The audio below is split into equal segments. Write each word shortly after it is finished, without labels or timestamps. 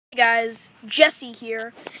Hey guys, Jesse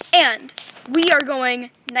here, and we are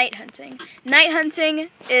going night hunting. Night hunting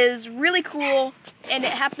is really cool, and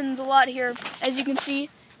it happens a lot here. As you can see,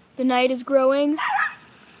 the night is growing.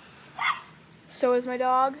 So is my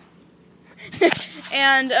dog.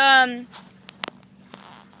 And,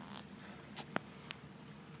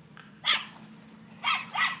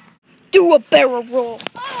 do a barrel roll.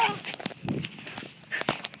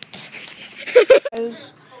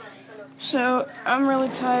 So, I'm really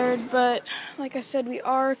tired, but like I said, we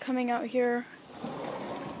are coming out here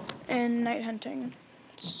and night hunting.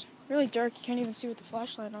 It's really dark, you can't even see with the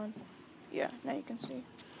flashlight on. Yeah, now you can see.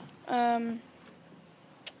 It's kind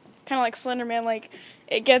of like Slender Man, like,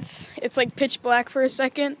 it's like pitch black for a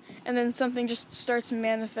second, and then something just starts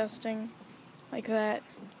manifesting like that.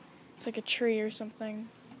 It's like a tree or something.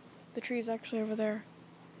 The tree's actually over there.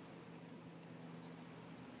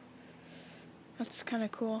 That's kind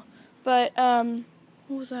of cool. But, what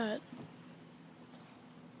was that?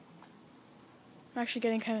 I'm actually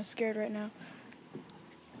getting kind of scared right now.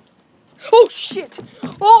 Oh shit!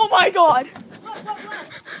 Oh my god!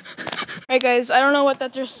 Alright guys, I don't know what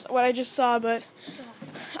I just saw, but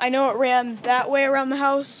I know it ran that way around the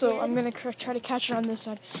house, so I'm gonna try to catch it on this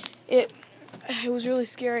side. It was really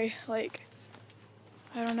scary, like,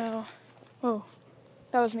 I don't know. Oh,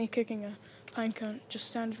 that was me kicking a pine cone. It just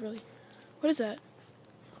sounded really... What is that?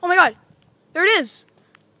 Oh my god! There it is!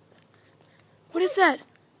 What is that?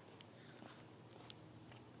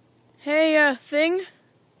 Hey, thing?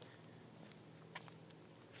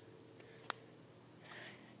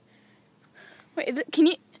 Wait, can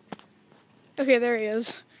you... Okay, there he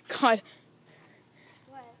is. God.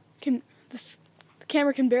 What? The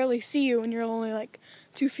camera can barely see you when you're only like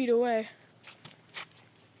 2 feet away.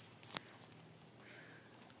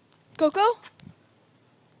 Coco?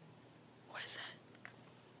 What is that?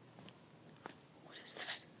 What is that?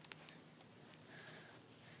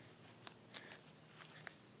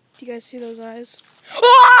 Do you guys see those eyes?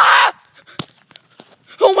 Ah!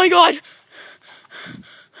 Oh my god!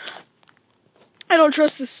 I don't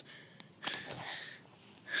trust this.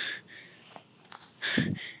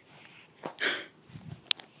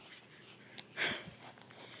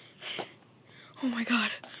 Oh my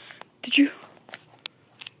god. Did you?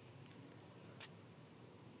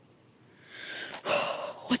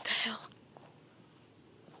 What the hell?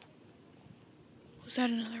 Was that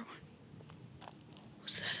another one?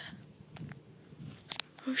 Was that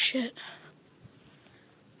Oh shit.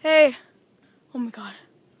 Hey. Oh my god.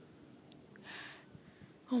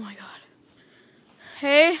 Oh my god.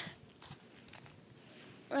 Hey.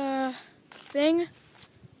 Thing.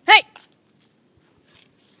 Hey!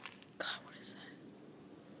 God, what is that?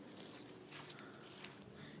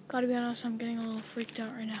 Gotta be honest, I'm getting a little freaked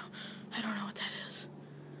out right now. I don't know what that is.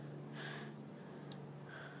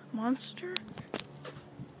 Monster?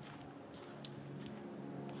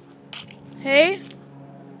 Hey?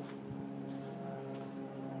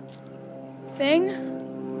 Thing?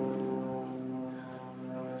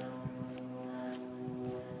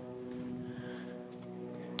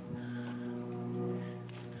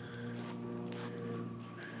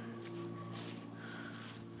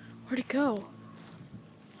 Where'd it go?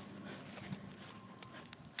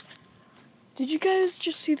 Did you guys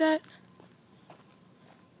just see that?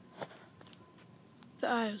 The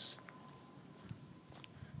eyes.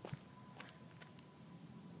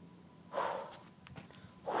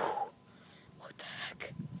 What the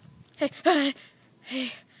heck?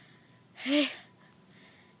 Hey, hey,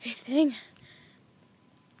 thing.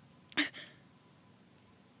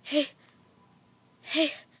 Hey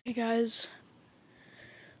guys.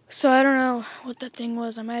 So I don't know what that thing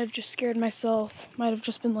was. I might have just scared myself. Might have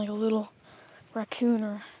just been like a little raccoon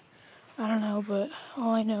or I don't know, but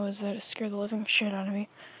all I know is that it scared the living shit out of me.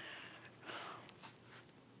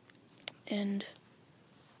 And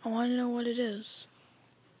I want to know what it is.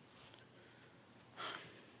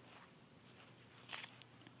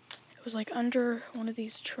 It was like under one of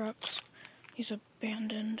these trucks. These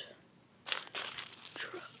abandoned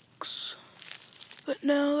trucks. But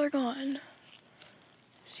now they're gone.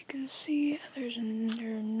 As you can see, they're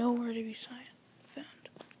nowhere to be found. Oh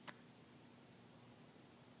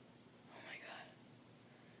my god.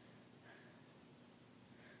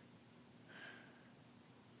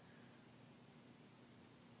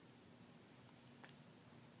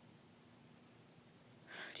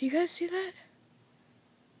 Do you guys see that?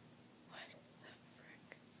 What the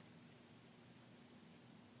frick?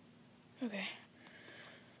 Okay.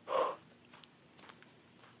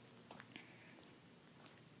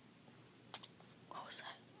 What was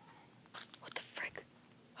that? What the frick?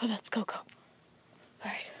 Oh, that's Coco.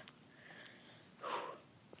 Alright.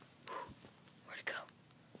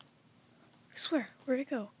 swear, where'd it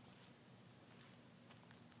go?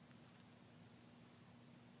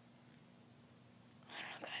 I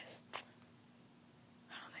don't know, guys.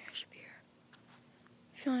 I don't think I should be here.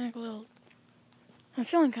 I'm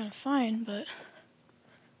feeling kind of fine, but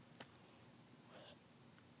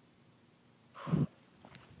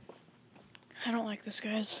I don't like this,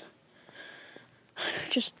 guys.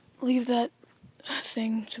 Just leave that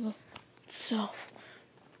thing to itself.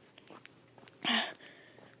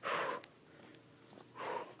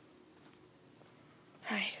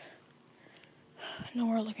 Alright. No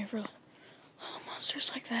more looking for little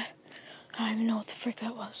monsters like that. I don't even know what the frick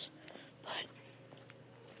that was. But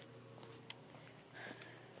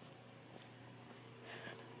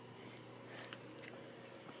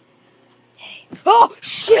hey. Oh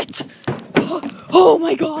shit! Oh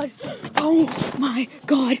my god! Oh my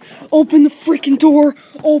god! Open the freaking door!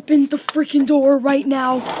 Open the freaking door right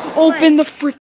now! Open the freaking